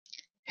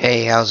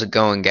Hey, how's it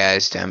going,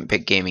 guys?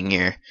 Pig Gaming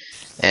here,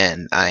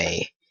 and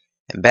I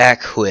am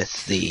back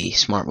with the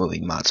Smart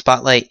Moving Mod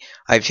Spotlight.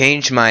 I've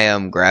changed my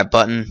grab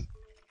button,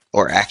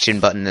 or action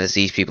button as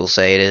these people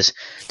say it is,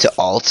 to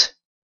Alt,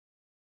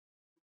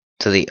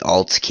 to the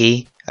Alt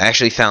key. I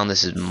actually found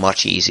this is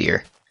much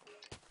easier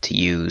to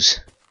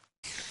use.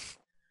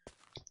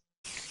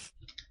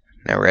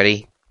 Now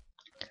ready?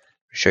 I'll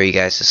show you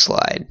guys the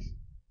slide.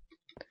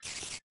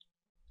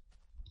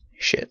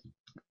 Shit.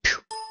 Pew.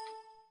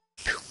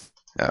 Pew.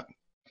 Oh.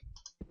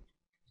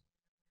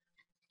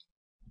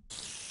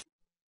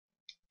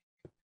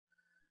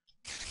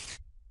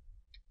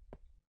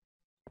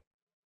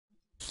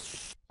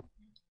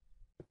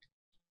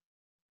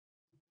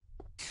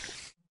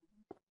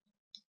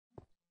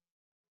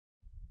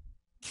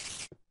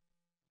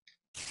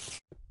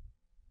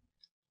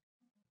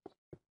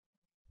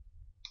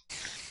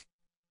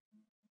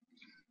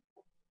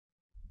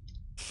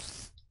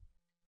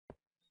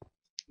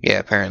 Yeah,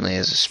 apparently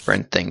there's a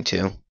sprint thing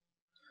too.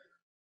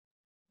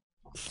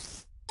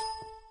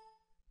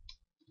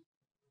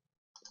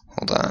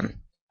 Hold on.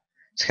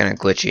 It's kind of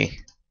glitchy.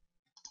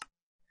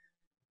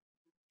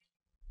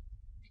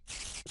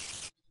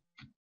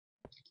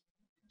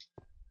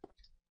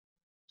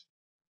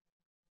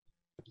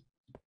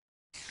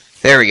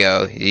 There we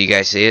go. Do you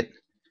guys see it?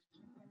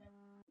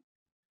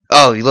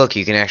 Oh, look,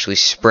 you can actually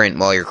sprint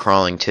while you're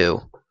crawling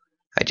too.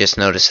 I just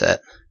noticed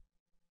that.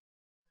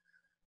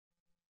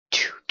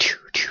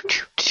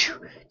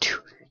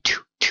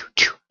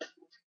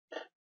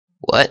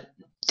 What?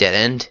 Dead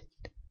end?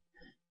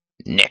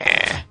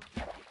 Nah.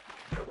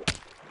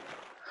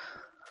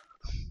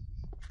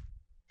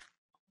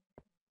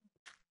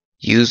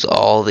 Use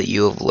all that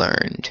you have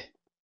learned.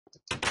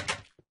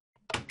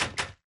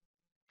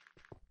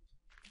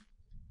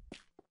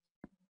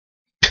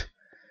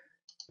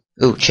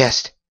 Ooh,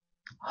 chest.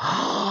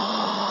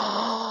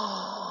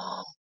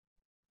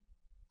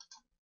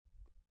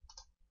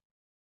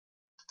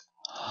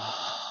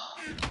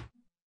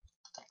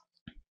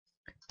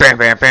 Bam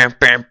bam bam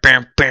bam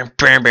bam bam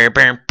bam bam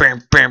bam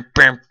bam bam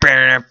bam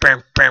bam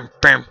bam bam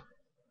bam.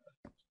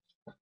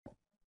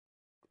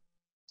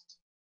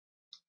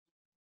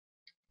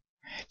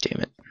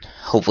 Damn it.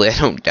 Hopefully I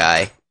don't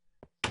die.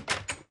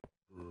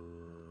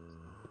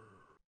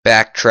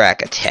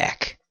 Backtrack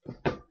attack.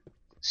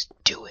 Let's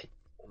do it.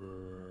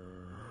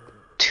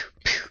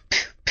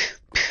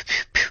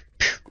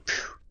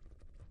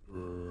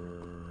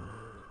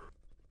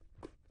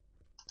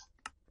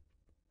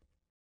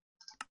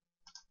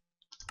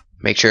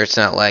 Make sure it's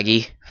not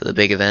laggy for the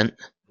big event.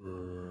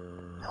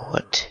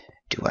 What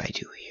do I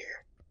do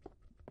here?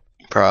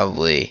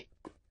 Probably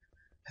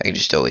I can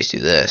just always do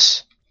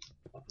this.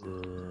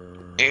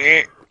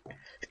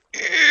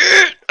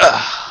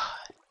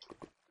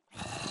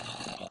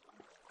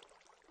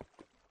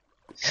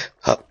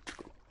 Up.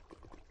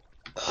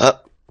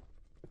 Up.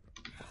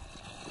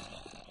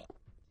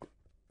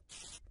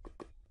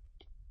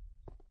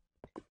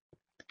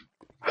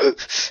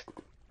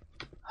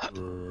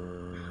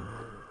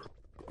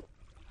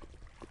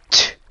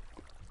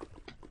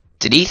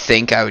 Did he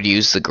think I would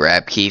use the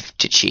grab key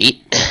to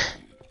cheat?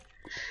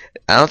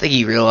 I don't think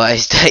he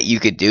realized that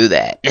you could do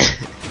that.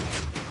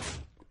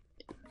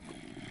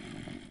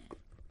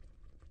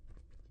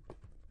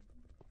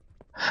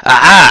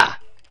 Aha!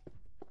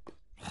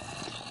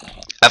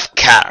 Of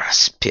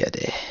course,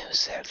 Pity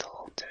was there the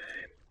whole time.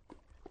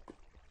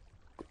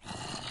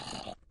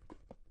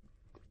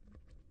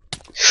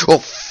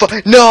 Oh,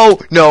 no!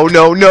 No,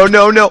 no, no,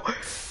 no, no!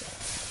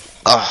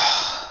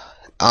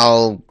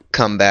 I'll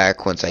come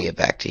back once I get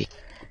back to you.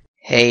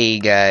 Hey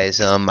guys,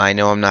 I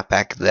know I'm not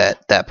back to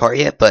that part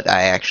yet, but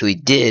I actually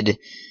did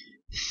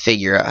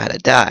figure out how to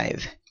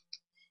dive.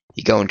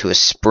 You go into a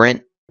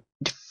sprint.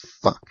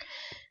 Fuck.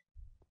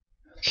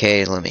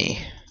 Okay, let me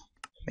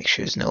make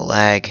sure there's no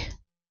lag.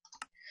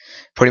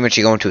 Pretty much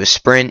you go into a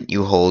sprint,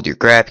 you hold your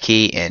grab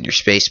key and your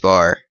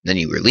spacebar, then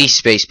you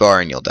release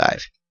spacebar and you'll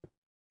dive.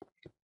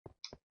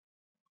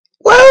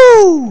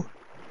 Woo!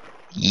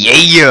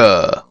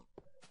 Yeah!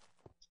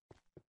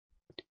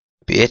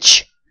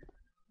 Bitch.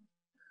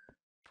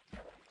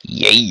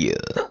 Yeah!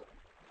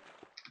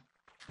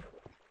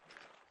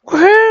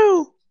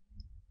 Woohoo!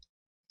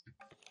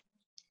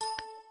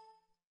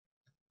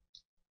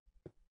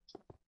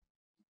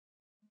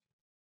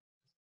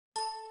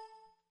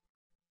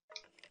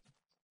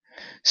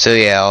 So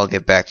yeah, I'll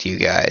get back to you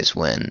guys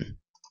when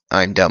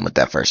I'm done with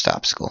that first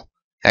obstacle.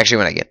 Actually,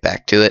 when I get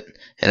back to it,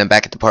 and I'm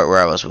back at the part where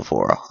I was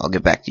before, I'll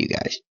get back to you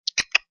guys.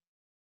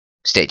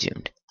 Stay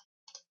tuned.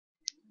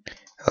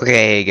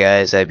 Okay,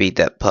 guys, I beat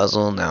that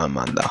puzzle. Now I'm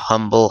on the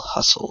humble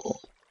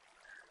hustle.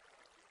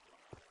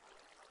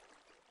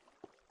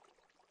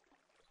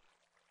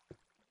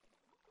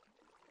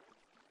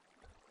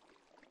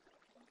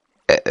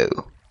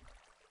 Uh-oh.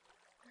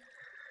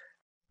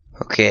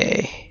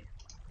 Okay.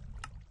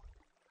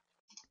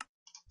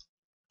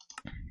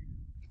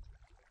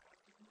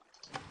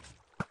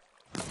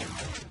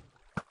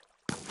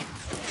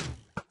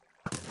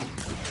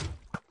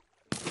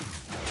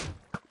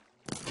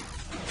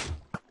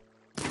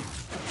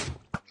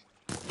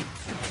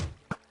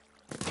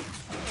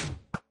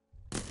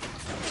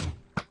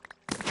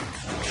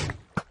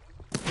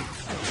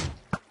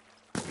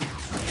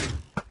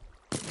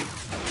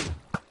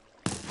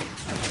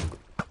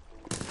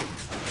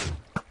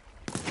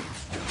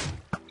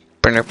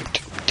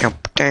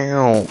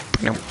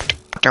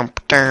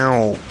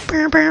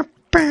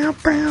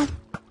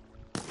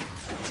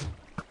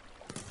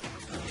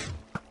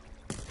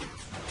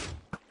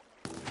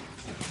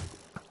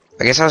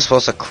 I guess I was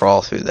supposed to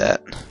crawl through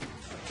that.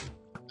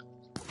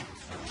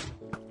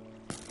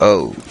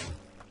 Oh.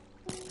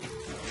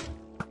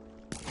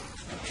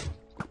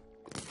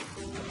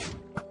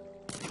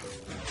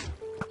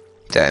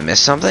 Did I miss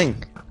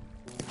something?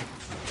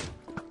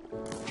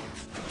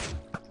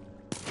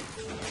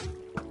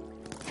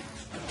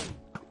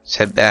 Let's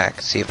head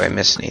back, see if I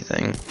missed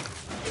anything.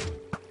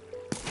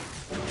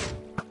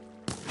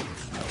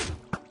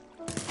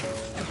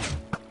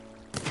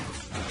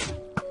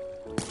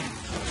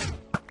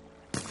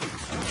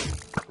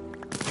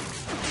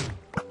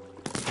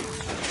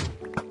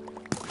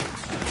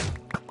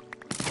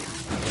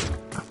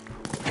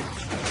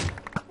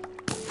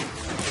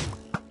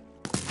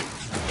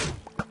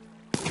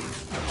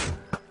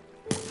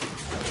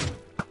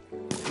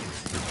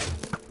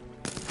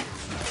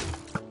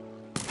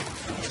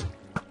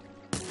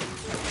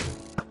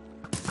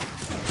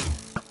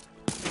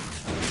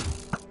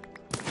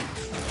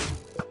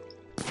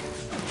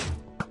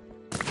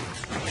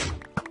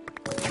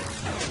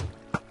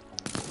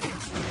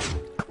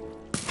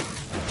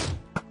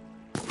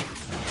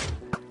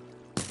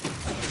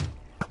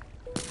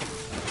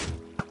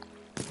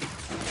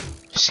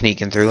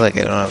 Sneaking through like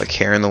I don't have a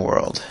care in the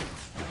world.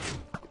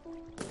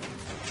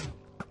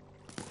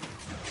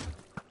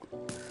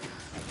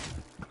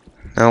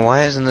 Now,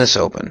 why isn't this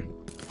open?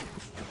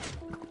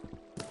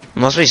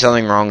 There must be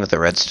something wrong with the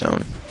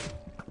redstone.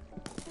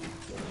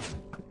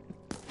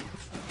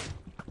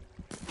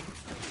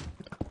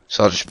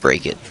 So I'll just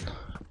break it.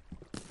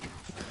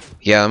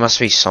 Yeah, there must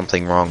be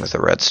something wrong with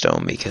the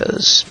redstone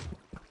because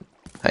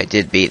I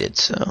did beat it,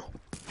 so.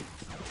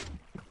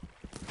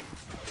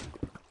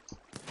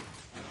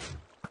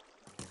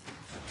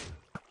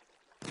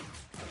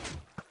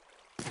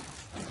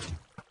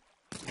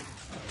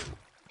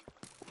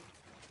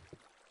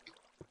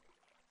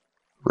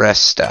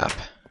 Rest stop.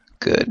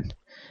 Good.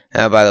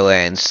 By the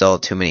way, I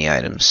installed too many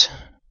items.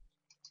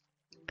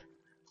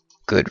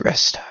 Good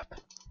rest stop.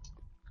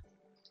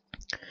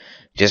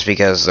 Just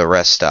because the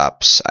rest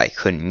stops I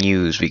couldn't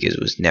use because it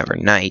was never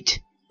night,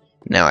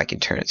 now I can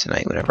turn it to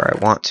night whenever I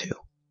want to.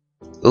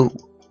 Ooh.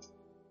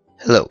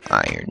 Hello,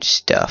 iron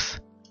stuff.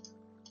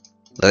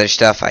 Leather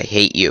stuff, I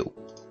hate you.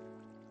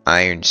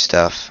 Iron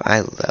stuff, I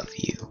love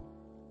you.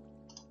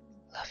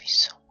 Love you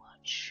so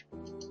much.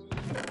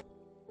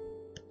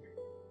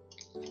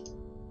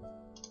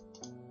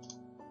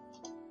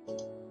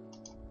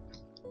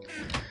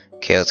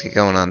 Okay, let's get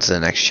going on to the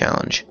next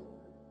challenge.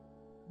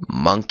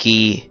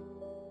 Monkey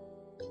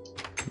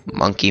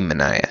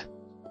Mania.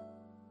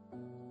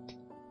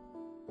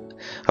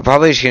 I'm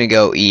probably just gonna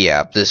go,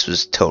 yeah, this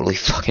was totally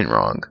fucking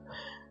wrong.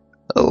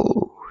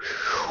 Oh,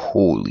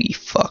 holy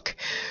fuck.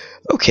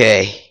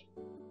 Okay.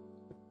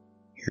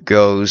 Here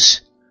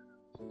goes.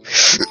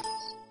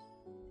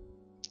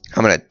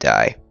 I'm gonna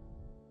die.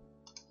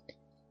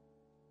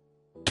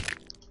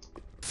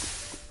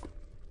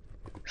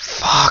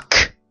 Fuck.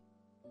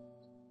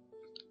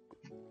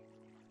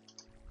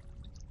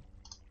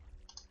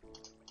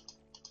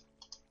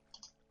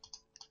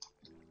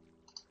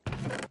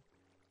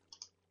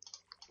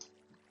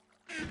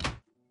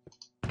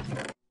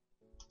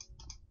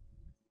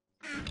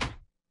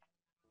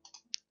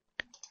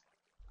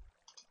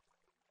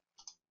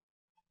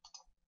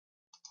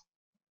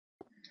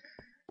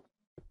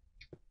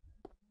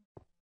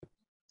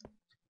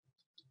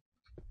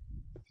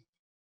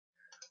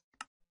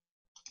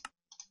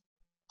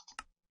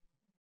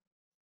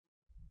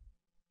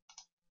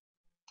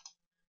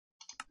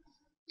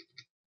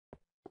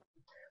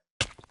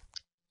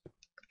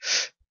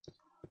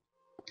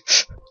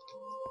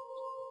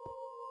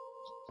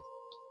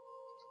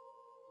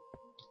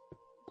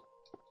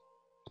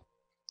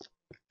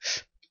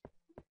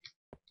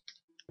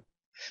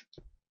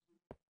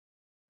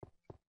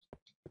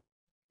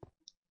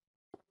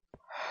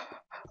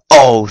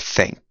 Oh,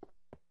 thank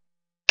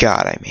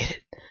God I made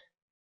it.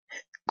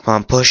 Come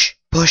on, push,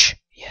 push.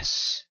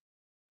 Yes.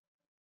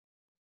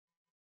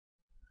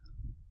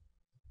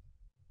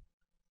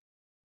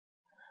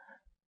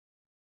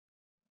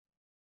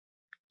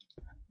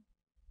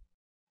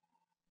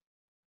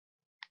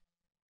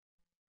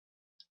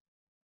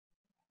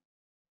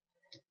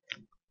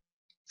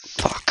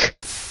 Fuck.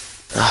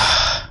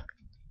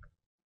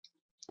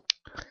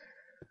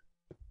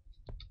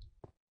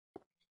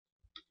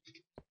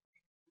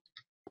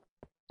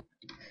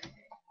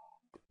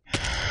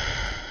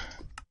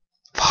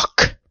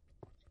 Fuck.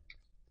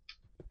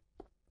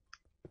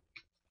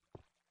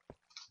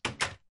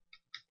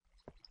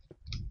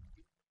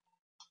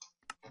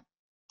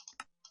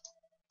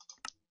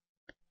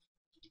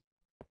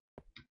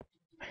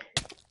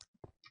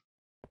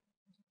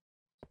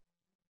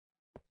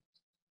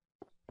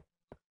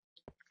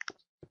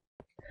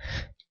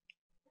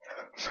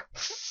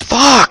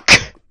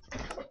 Fuck!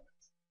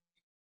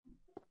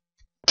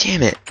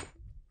 Damn it.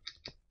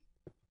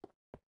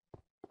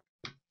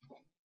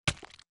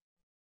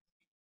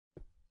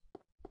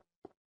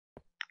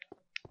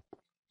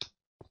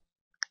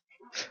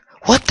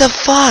 What the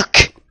fuck?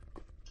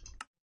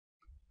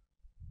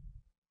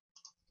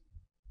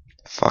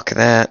 Fuck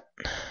that.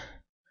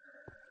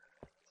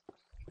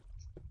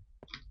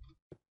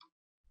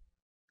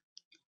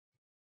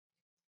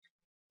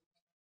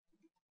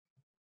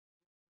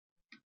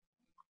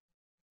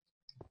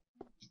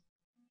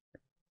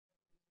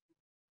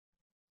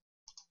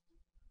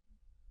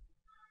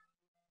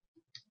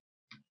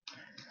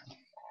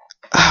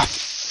 Ah,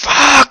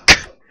 fuck!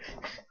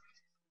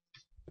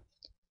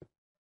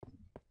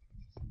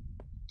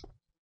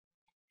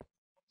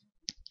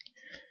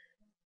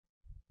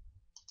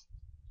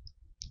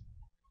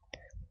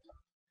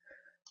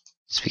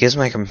 It's because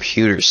my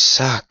computer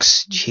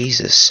sucks.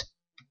 Jesus.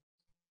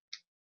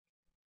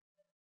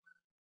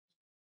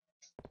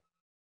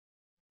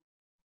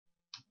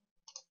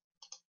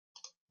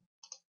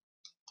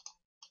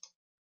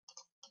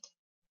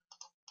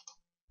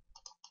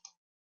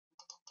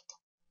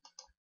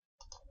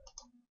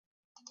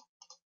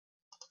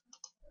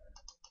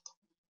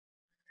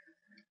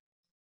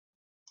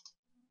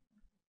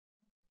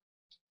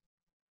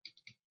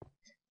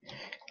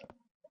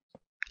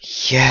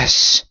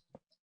 Yes.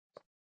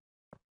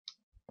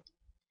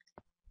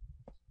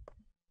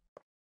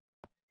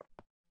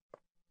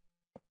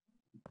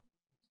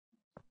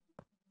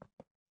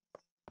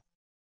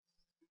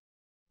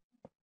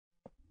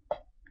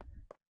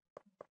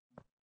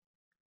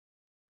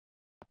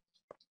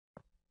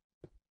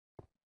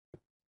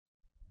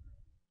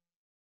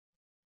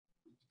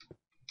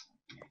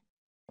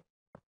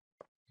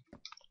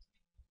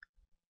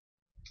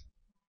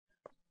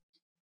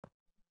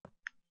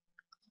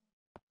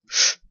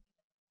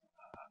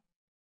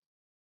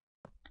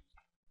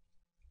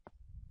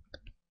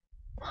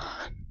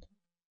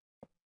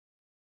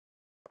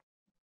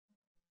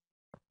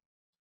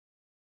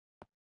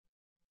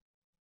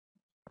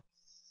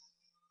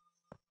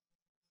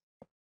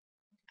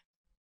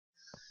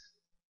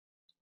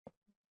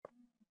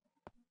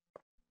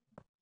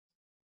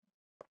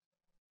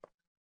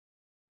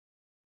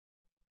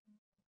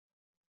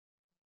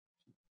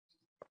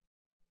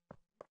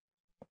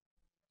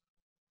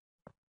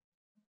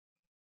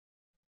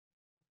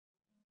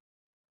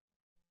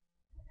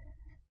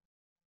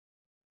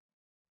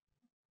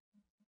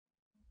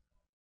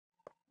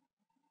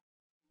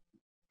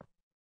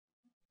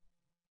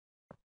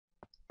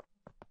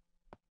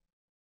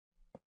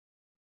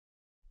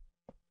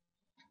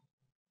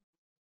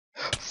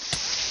 Fuck.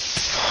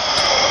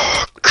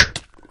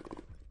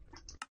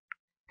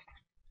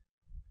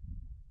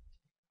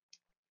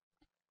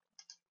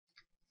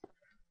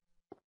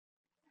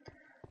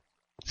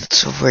 That's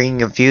so freaking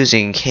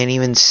confusing. You can't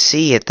even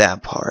see at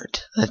that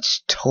part.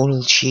 That's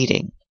total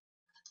cheating.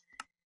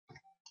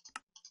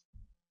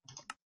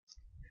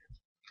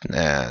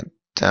 Nah,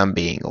 I'm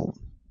being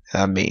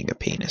a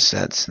penis.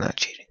 That's not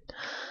cheating.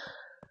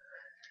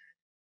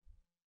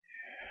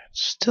 It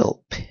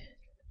still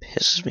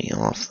pisses me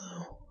off though.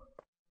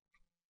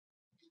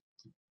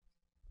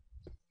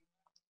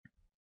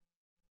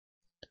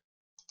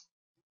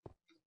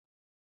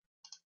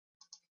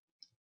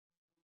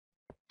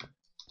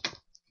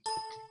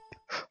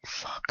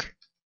 Fuck.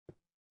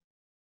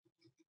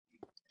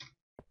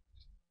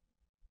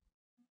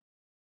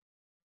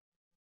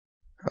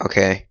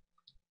 Okay.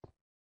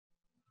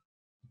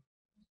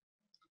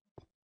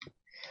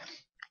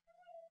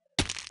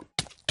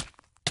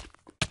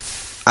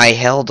 I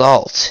held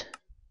Alt.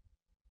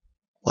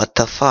 What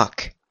the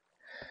fuck?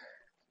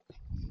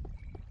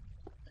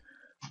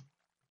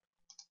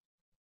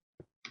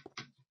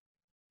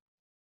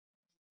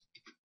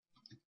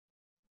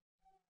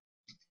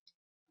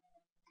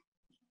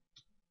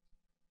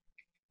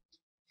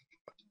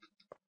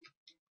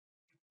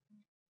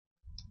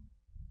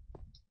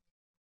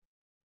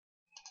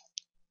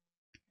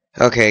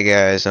 Okay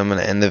guys, I'm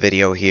gonna end the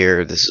video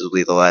here. This will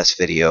be the last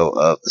video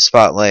of the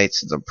Spotlight,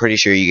 since I'm pretty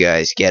sure you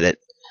guys get it.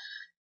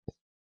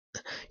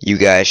 You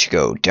guys should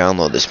go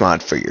download this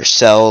mod for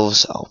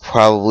yourselves. I'll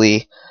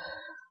probably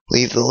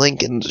leave the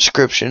link in the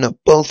description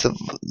of both of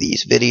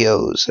these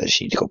videos. I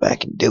just need to go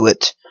back and do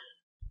it.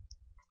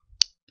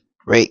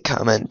 Rate,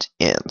 comment,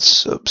 and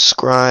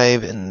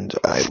subscribe, and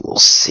I will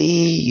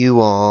see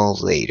you all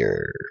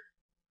later.